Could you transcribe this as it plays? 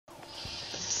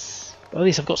But at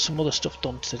least I've got some other stuff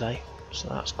done today, so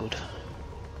that's good.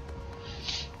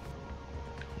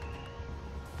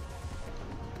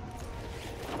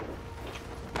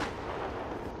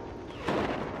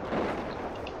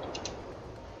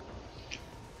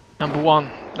 Number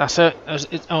 1, that's it.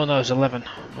 Oh no, it's 11.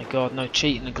 Oh my god, no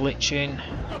cheating and glitching.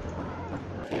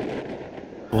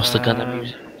 What's the gun I'm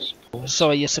using?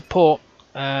 Sorry, your support.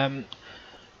 You're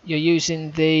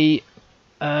using the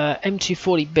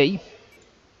M240B.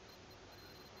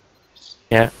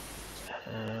 Yeah.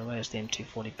 Where's the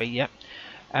M240B?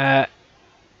 Yep.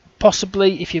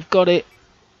 Possibly, if you've got it,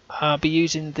 I'll be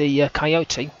using the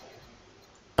Coyote.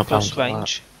 Close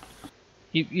range.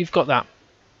 You've got that?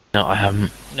 No, I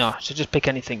haven't. No, so just pick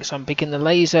anything. So I'm picking the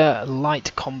laser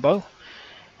light combo,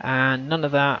 and none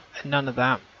of that,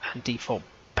 and default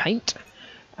paint.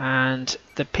 And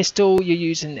the pistol you're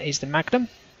using is the Magnum.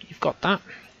 You've got that.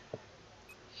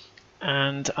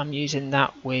 And I'm using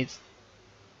that with.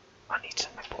 I need to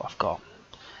remember what I've got.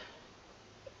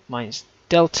 Mine's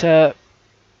Delta.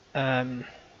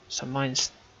 So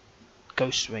mine's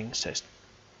Ghost Ring. So it's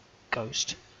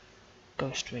Ghost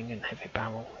Ring and Heavy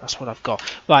Barrel. That's what I've got.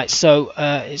 Right. So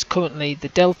it's currently the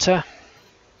Delta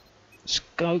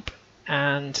scope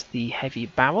and the Heavy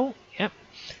Barrel. Yep.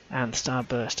 And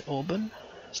Starburst Urban.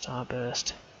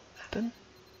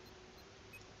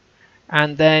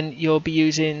 And then you'll be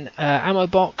using ammo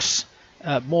box,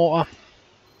 mortar,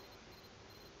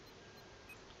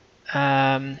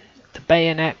 the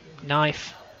bayonet,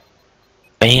 knife.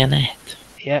 Bayonet?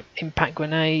 Yep, impact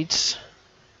grenades,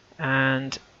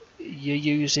 and you're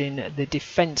using the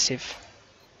defensive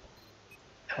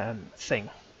thing.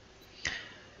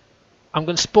 I'm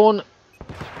going to spawn.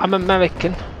 I'm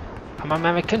American.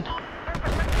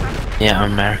 Yeah,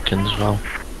 I'm American as well.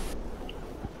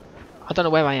 I don't know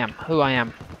where I am, who I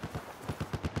am.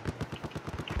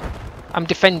 I'm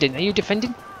defending. Are you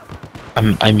defending?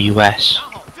 I'm US.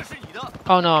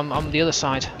 Oh no, I'm on the other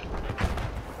side.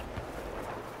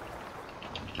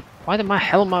 Why the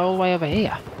hell am I all the way over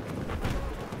here?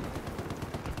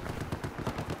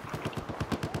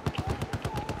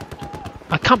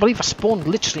 I can't believe I spawned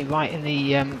literally right in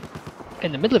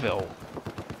the middle of it all.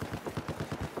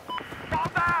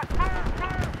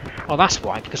 Oh, that's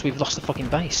why, because we've lost the fucking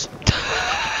base.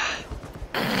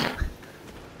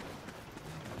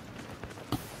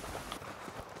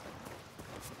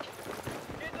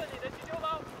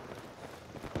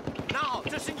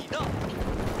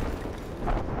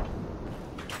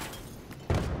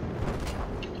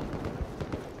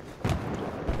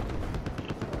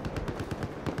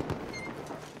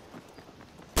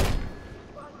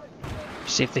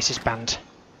 See if this is banned.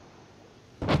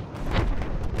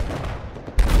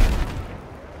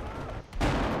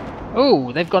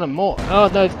 Oh, they've got a mortar. Oh,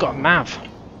 no, they've got a MAV.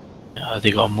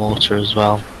 They got a mortar as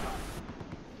well.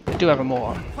 They do have a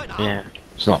mortar. Yeah,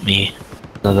 it's not me.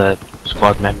 Another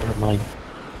squad member of mine.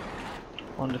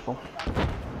 Wonderful.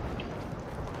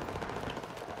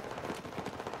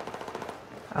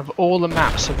 Of all the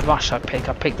maps of Rush I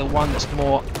pick the one that's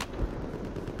more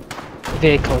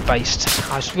vehicle based.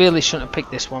 I really shouldn't have picked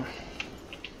this one.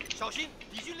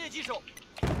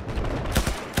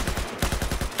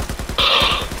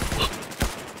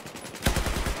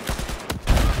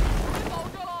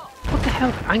 What the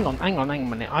hell? Hang on a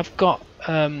minute. I've got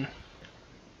I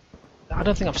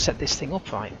don't think I've set this thing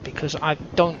up right because I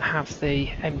don't have the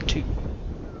M2.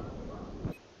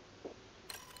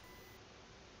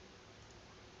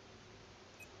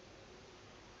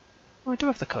 Oh, I do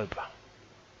have the Cobra.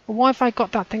 Well, why have I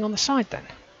got that thing on the side then?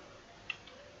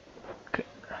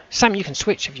 Sam, you can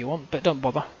switch if you want, but don't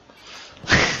bother.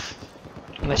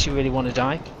 Unless you really want to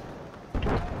die.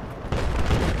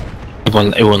 It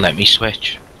won't let me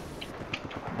switch.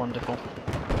 Wonderful.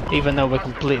 Even though we're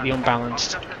completely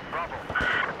unbalanced.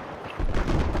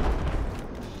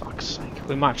 Fuck's sake.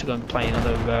 We might have to go and play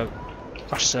another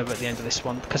Rush server at the end of this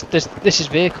one, because this is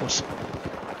vehicles.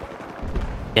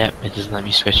 Yep, it doesn't let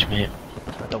me switch, mate.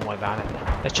 Don't worry about it.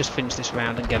 Let's just finish this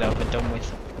round and get it over and done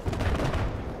with.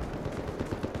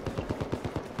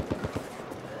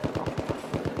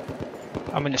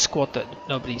 I'm in a squad that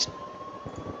nobody's...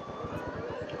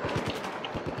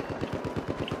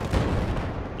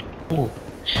 Ooh.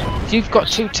 You've got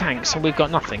 2 tanks and we've got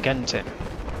nothing, isn't it?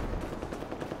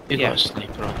 You Yeah. got a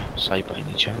sniper on your side by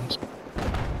any chance?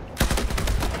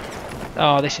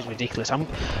 Oh, this is ridiculous. I'm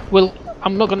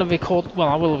not going to record. Well,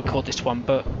 I will record this one,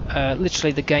 but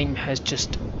literally the game has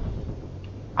just.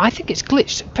 I think it's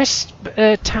glitched. Press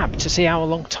tab to see how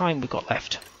long time we've got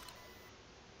left.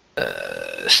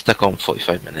 Stuck on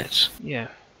 45 minutes. Yeah.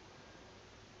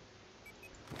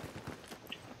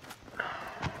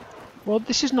 Well,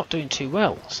 this is not doing too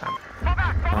well, Sam.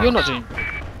 You're not doing...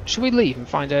 Should we leave and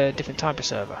find a different type of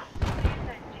server?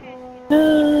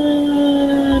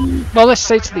 Well, let's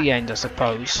stay to the end, I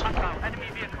suppose.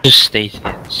 Just stay to the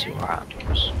end and see what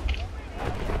happens.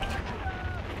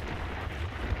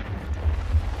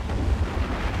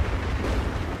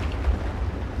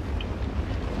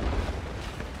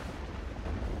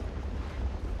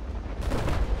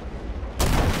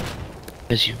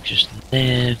 Because you just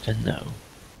never know.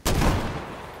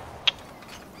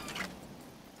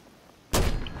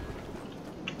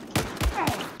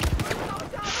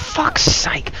 Fuck's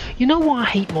sake! You know what I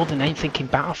hate more than anything in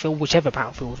Battlefield, whichever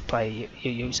Battlefield player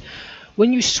you use?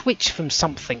 When you switch from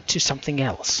something to something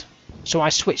else. So I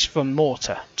switched from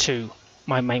mortar to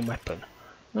my main weapon.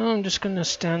 I'm just gonna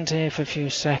stand here for a few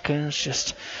seconds,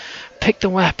 just pick the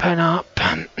weapon up.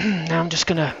 Now I'm just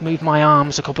gonna move my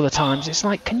arms a couple of times. It's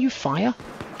like, can you fire?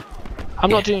 I'm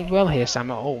not doing well here, Sam,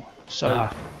 at all. So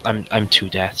I'm 2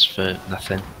 deaths for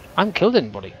nothing. I haven't killed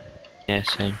anybody. Yeah,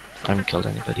 same. I haven't killed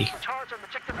anybody.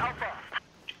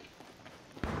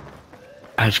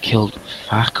 I've killed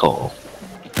fuck all.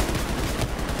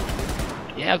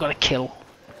 Yeah, I got a kill.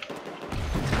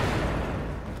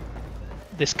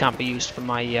 This can't be used for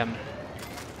my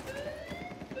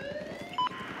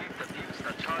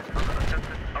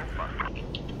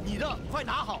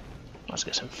Let's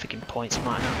get some freaking points,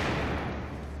 might I?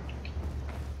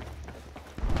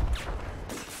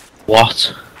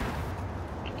 What?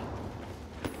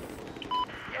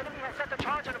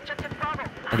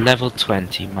 A level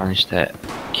 20 managed to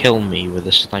kill me with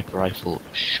a sniper rifle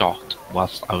shot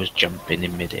whilst I was jumping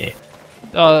in midair.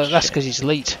 Oh, that's because he's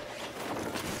elite.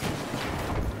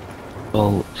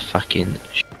 Well, fucking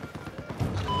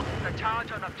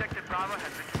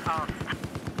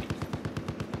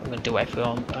I'm gonna do whatever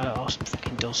Austin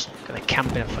fucking does. Gonna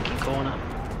camp in a fucking corner.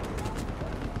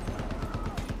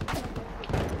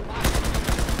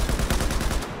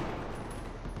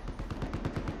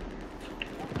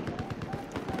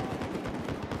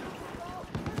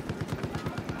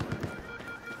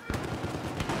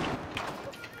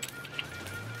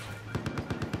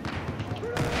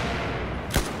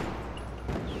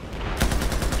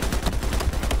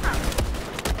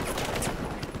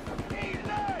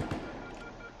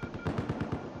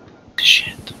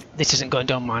 shit. This isn't going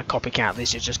down my copycat,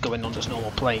 this is just going on as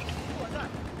normal play.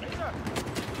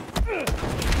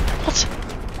 What?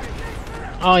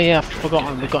 Oh yeah, I've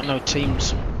forgotten, we've got no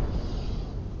teams.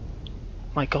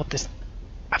 My god, this...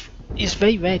 It's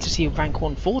very rare to see a rank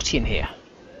 140 in here.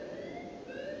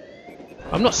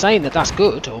 I'm not saying that that's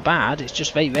good or bad, it's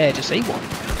just very rare to see one.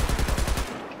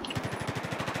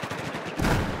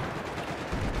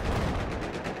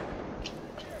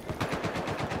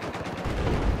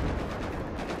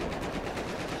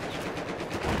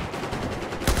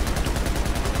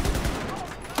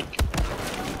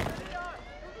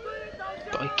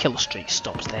 Got a kill streak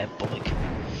stops there, bullock.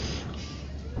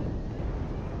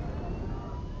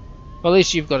 Well, at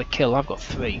least you've got a kill, I've got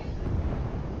 3.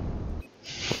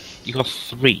 You got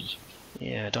 3?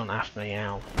 Yeah, don't ask me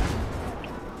how.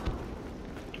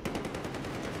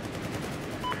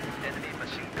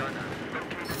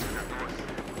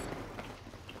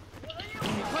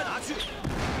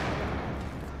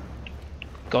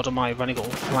 God almighty, I've only got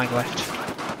 1 flag left.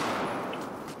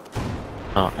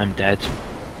 Oh, I'm dead.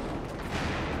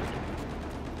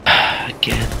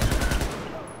 Again.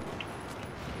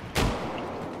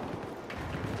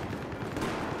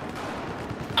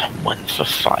 I'm 1 for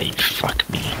 5, fuck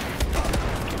me.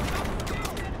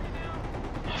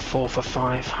 4 for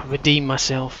 5, I redeem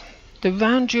myself. The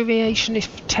round duration is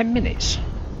 10 minutes.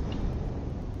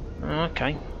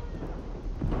 Okay.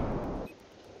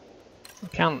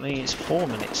 Apparently it's 4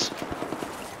 minutes.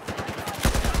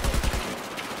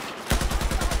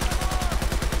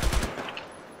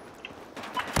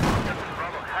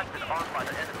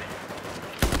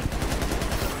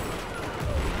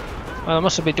 Well, I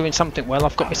must have been doing something well.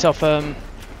 I've got myself an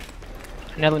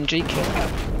LNG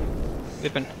kill.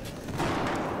 Ribbon.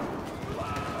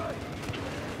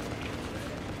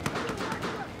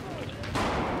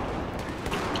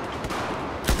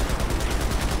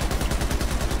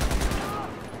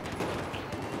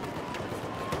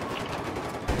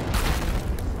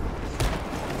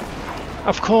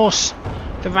 Of course,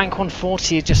 the rank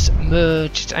 140 just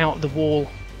merged out the wall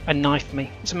and knifed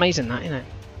me. It's amazing that, isn't it?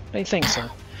 Don't you think so?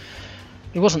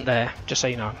 He wasn't there, just so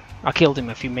you know. I killed him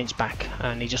a few minutes back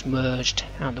and he just merged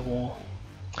out the wall.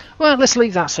 Well, let's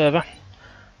leave that server.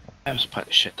 That was quite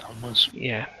the shit that one was.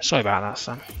 Yeah, sorry about that,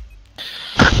 Sam.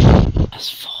 That's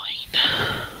fine.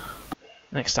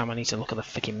 Next time I need to look at the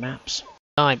freaking maps.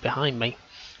 Die behind me,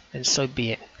 and so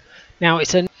be it. Now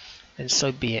it's a, and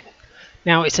so be it.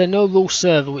 Now it's a no rule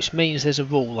server, which means there's a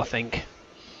rule, I think,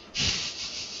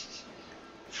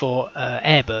 for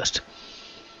airburst.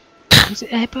 Is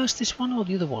it airburst this one or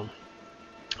the other one?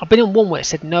 I've been on one where it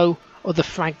said no other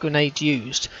frag grenades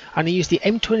used, and I used the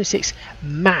M26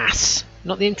 mass,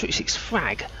 not the M26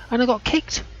 frag, and I got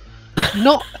kicked.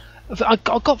 Not, I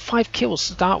got 5 kills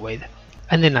to start with,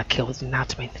 and then I killed the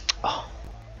admin. Oh,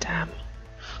 damn.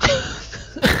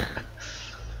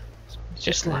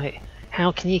 Just like,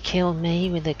 how can you kill me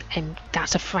with a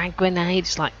that's a frag grenade?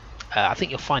 It's like, I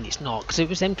think you'll find it's not, because it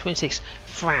was M26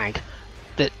 frag.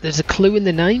 That there's a clue in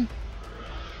the name.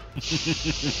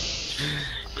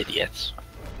 Idiots.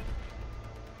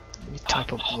 Let me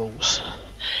type up rules.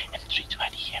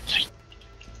 M320,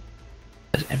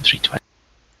 M320.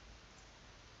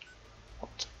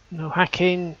 No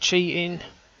hacking, cheating.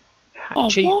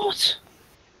 Oh, what?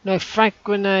 No frag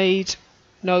grenade.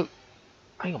 No.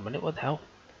 Hang on a minute. What the hell?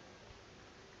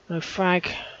 No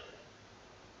frag.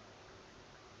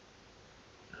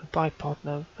 No bipod.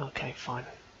 No. Okay, fine.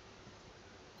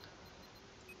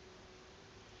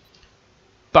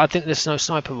 But I think there's no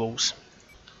sniper rules.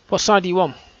 What side are you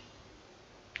on?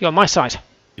 You're on my side.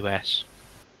 US.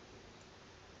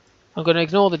 I'm going to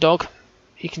ignore the dog.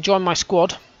 You can join my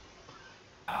squad.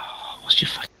 Oh, what's your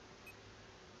fuck?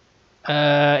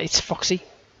 It's Foxy.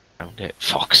 Found it.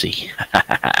 Foxy.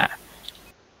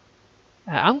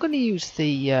 I'm going to use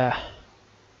the.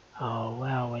 Oh,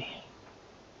 where are we?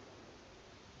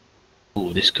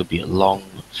 Oh, this could be a long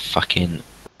fucking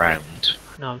round.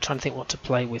 No, I'm trying to think what to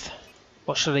play with.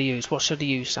 What should I use? What should I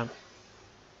use, Sam?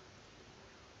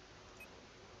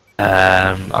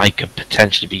 I could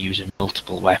potentially be using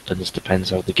multiple weapons, depends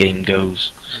how the game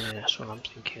goes. Yeah, that's what I'm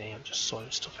thinking here. I'm just sorting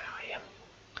stuff out here.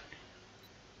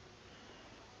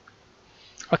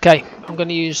 Okay, I'm going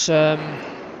to use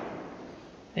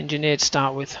engineer to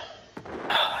start with.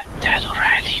 Oh, I'm dead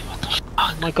already, what the fuck?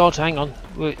 Oh my god, hang on.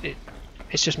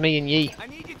 It's just me and Yi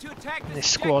in this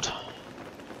squad.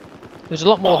 There's a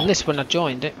lot more than this when I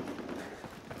joined it.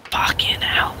 Fucking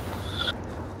hell.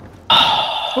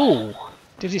 Oh,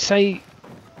 did it say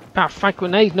about frag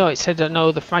grenade? No, it said no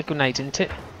other frag grenade, didn't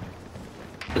it?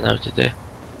 No, did they?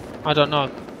 I don't know.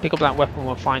 Pick up that weapon,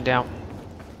 we'll find out.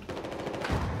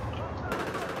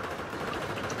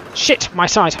 Shit, my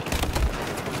side.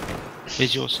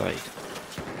 Here's your side.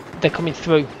 They're coming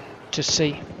through to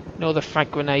see. No other frag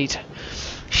grenade.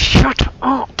 Shut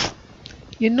up!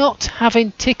 You're not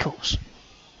having tickles.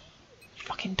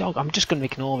 Fucking dog. I'm just going to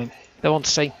ignore him. They want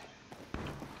to see.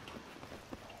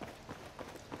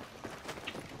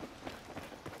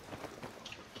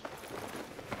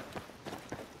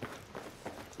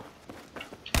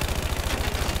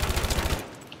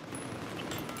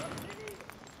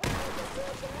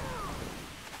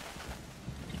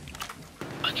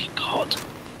 Fucking god.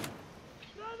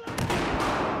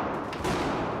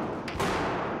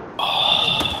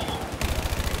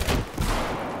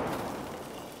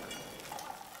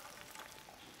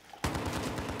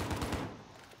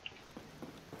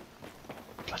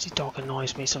 Bloody dog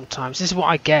annoys me sometimes. This is what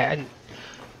I get, and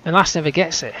Lass never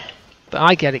gets it. But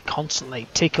I get it constantly.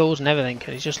 Tickles and everything,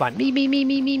 and it's just like me.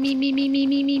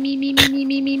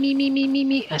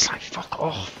 It's like fuck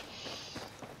off.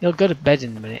 He'll go to bed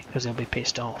in a minute because he'll be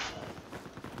pissed off.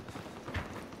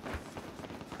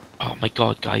 Oh my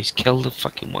god, guys, kill the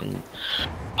fucking one.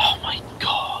 Oh my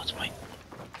god, my...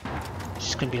 It's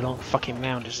just gonna be a long fucking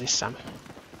round, is this, Sam?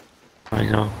 I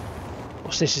know.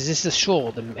 What's this? Is this the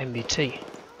shore, the MBT?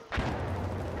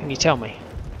 Can you tell me?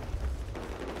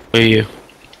 Where are you?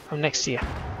 I'm next to you.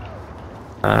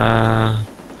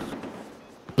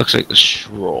 Looks like the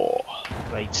straw.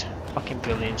 Great. Fucking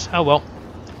brilliant. Oh well.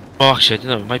 Oh, actually, I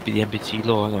don't know, it might be the MBT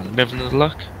law. Hang on, let me have another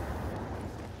look.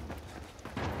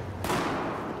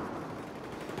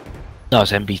 No,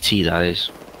 it's MBT, that is.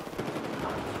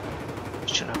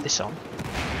 Shouldn't have this on.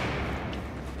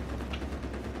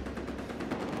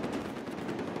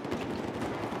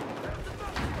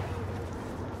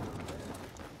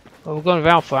 Well, we're going with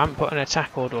Alpha. I haven't put an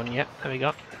attack order on yet. There we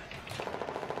go.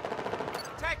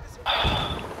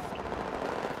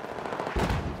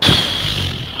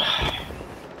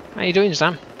 How you doing,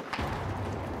 Sam?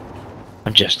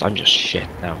 I'm just shit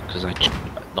now because I'm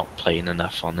not playing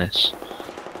enough on this.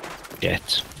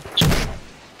 Shit.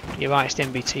 You're right. It's the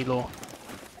MBT law.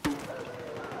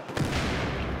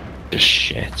 Just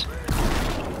shit.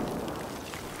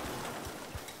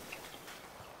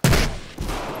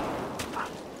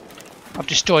 I've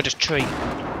destroyed a tree.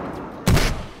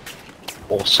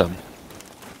 Awesome.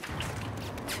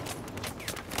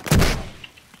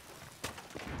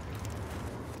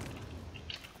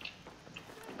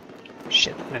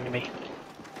 shit, an enemy.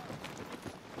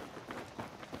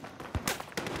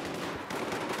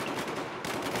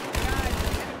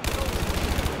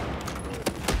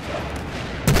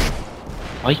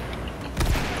 Why?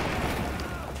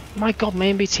 My god, my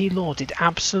MBT Lord did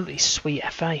absolutely sweet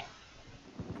FA.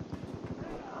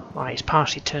 Right, he's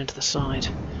partially turned to the side.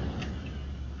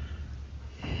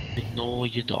 Ignore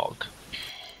your dog.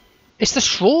 It's the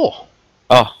straw!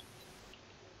 Oh.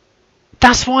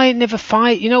 That's why it never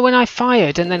fired. You know when I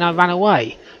fired and then I ran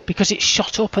away? Because it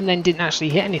shot up and then didn't actually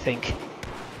hit anything.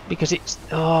 Because it's...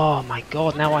 Oh my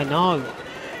god, now I know.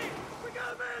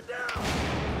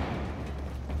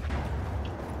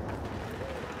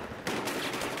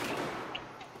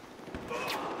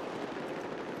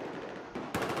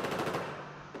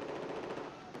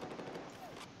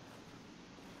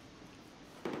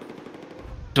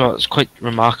 So it's quite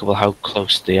remarkable how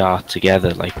close they are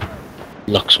together, like,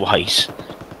 looks-wise.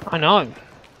 I know.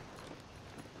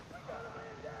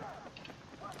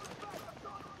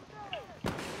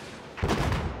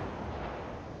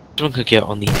 Someone could get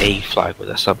on the A flag with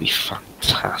us, that'd be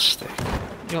fantastic.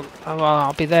 Well,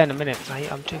 I'll be there in a minute,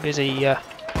 mate. I'm too busy. Now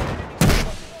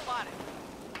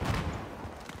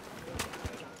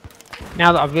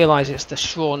that I've realised it's the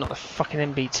straw, not the fucking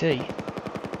MBT.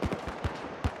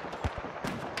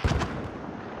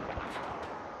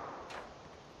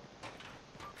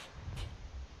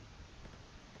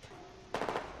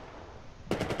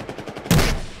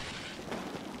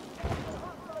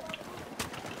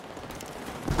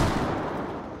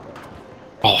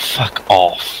 Oh, fuck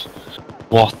off.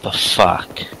 What the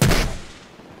fuck?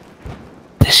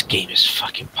 This game is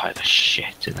fucking pile of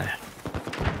shit, isn't it?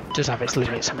 It does have its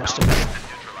limits, I must admit.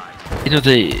 You know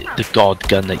the god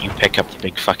gun that you pick up, the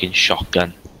big fucking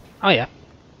shotgun? Oh yeah.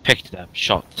 Picked it up,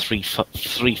 shot three, 4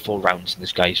 rounds in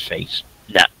this guy's face.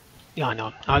 Nah. Yeah, I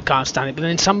know. I can't stand it. But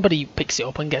then somebody picks it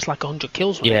up and gets like 100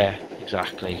 kills with it. Yeah,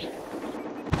 exactly.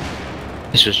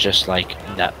 This was just like,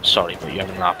 nah, sorry, but you have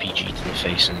an RPG to the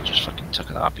face and just fucking took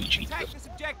an RPG to the face.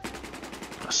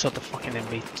 I saw the fucking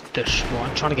MB dish. Well,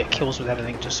 I'm trying to get kills with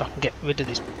everything just so I can get rid of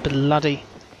this bloody...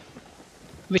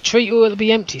 Retreat or it'll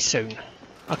be empty soon.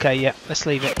 Okay, yeah, let's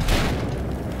leave it.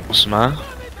 What's the matter?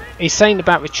 He's saying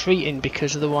about retreating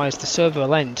because otherwise the server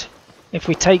will end. If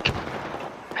we take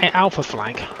an alpha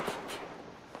flag,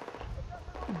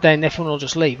 then everyone will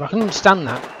just leave. I can understand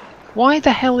that. Why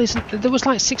the hell isn't... There was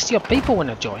like 60 odd people when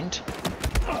I joined.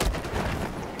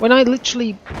 When I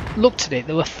literally looked at it,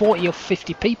 there were 40 or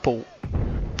 50 people.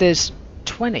 There's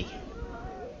 20.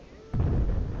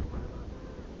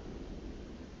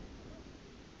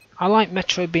 I like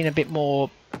Metro being a bit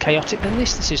more chaotic than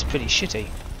this. This is pretty shitty.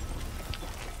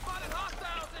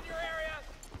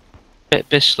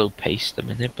 Bit slow paced a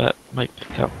minute, but might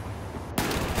pick up.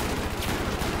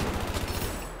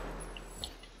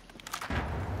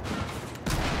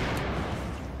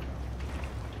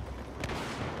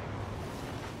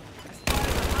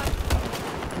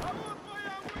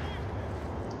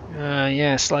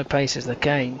 Yeah, slow pace is the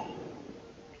game.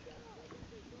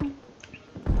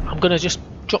 I'm gonna just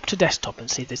drop to desktop and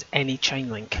see if there's any chain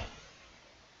link.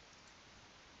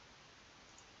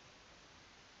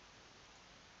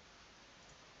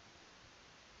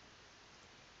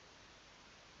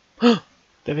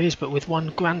 There is, but with one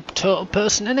grand total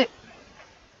person in it.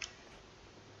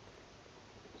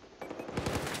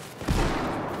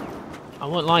 I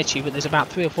won't lie to you, but there's about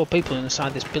 3 or 4 people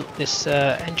inside this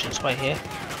entranceway here.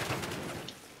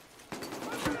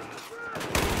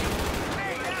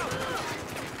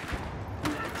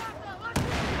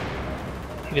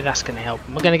 Maybe that's going to help.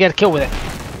 We're going to get a kill with it.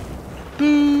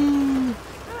 Boo!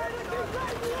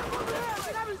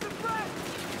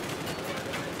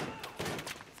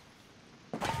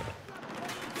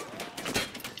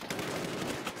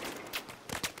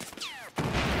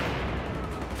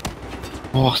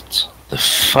 What the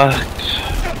fuck?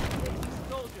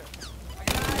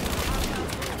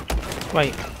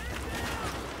 Wait.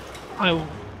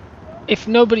 If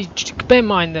nobody... Bear in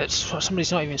mind that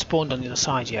somebody's not even spawned on the other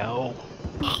side yet. Or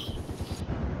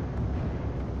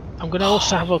I'm going to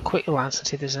also have a quick glance and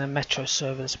see if there's a Metro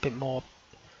server that's a bit more...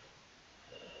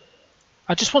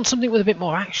 I just want something with a bit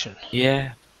more action.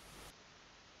 Yeah.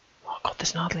 Oh god,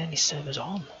 there's hardly any servers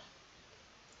on.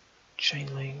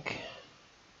 Chain link.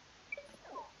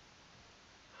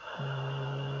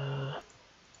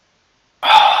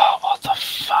 Oh, what the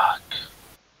fuck?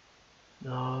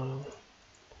 No.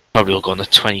 Probably all gone to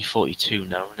 2042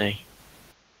 now, haven't they?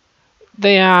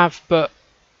 They have, but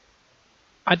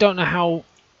I don't know how...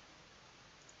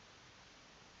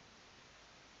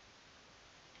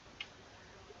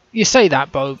 You say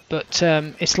that, Bo, but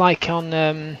it's like on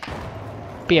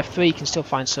BF3 you can still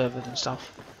find servers and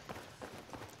stuff.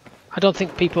 I don't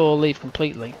think people will leave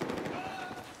completely.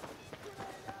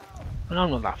 And I'm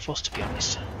not that fussed, to be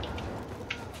honest.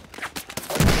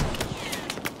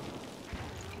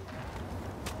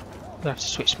 I have to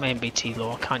switch main BT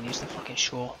low, I can't use the fucking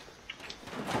shore.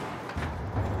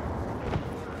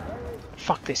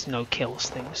 Fuck this no kills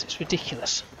things, it's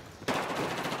ridiculous.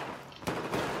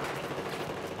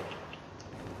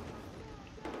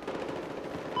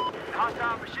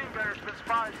 Hostile machine gunner has been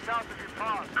spotted south of your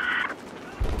pod.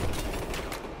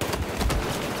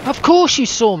 Of course you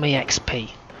saw me, XP.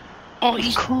 Oh, Of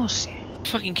he's course.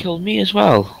 fucking killed me as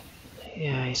well.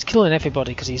 Yeah, he's killing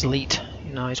everybody because he's elite.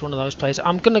 You know, he's one of those players.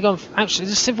 I'm gonna go. Actually,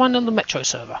 let's see if I'm on the Metro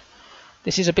server.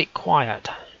 This is a bit quiet.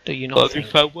 Do you not think? Have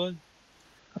you found one?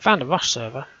 I found a Rush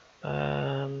server.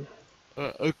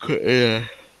 Okay, yeah.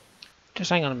 Just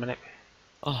hang on a minute.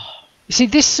 Oh, You see,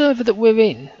 this server that we're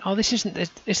in. Oh, this isn't.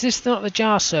 Is this not the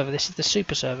jar server? This is the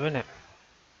super server, isn't it?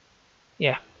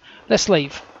 Yeah. Let's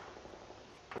leave.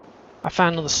 I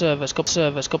found another server. It's got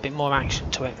a bit more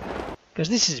action to it. Because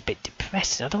this is a bit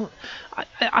depressing.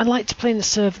 I like to play in the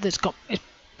server that's got,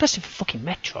 especially for fucking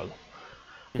Metro.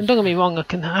 And don't get me wrong, I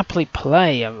can happily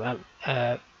play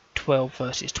a 12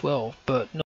 versus 12, but